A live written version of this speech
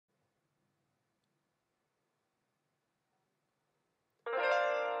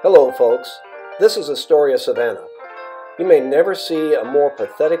Hello folks, this is the story of Savannah. You may never see a more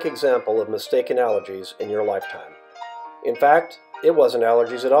pathetic example of mistaken allergies in your lifetime. In fact, it wasn't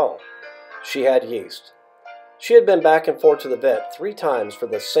allergies at all. She had yeast. She had been back and forth to the vet 3 times for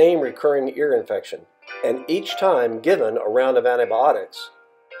the same recurring ear infection, and each time given a round of antibiotics,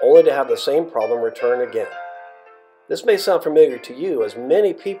 only to have the same problem return again. This may sound familiar to you, as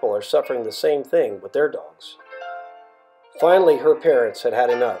many people are suffering the same thing with their dogs. Finally, her parents had had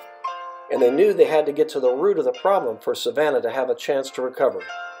enough, and they knew they had to get to the root of the problem for Savannah to have a chance to recover.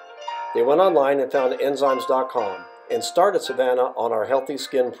 They went online and found Nzymes.com and started Savannah on our Healthy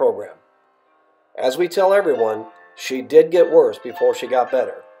Skin program. As we tell everyone, she did get worse before she got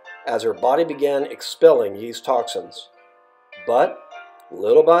better, as her body began expelling yeast toxins. But,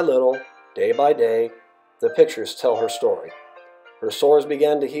 little by little, day by day, the pictures tell her story. Her sores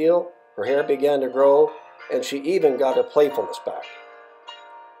began to heal, her hair began to grow, and she even got her playfulness back.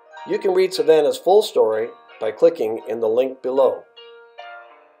 You can read Savannah's full story by clicking in the link below.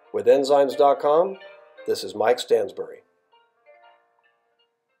 With Nzymes.com, this is Mike Stansbury.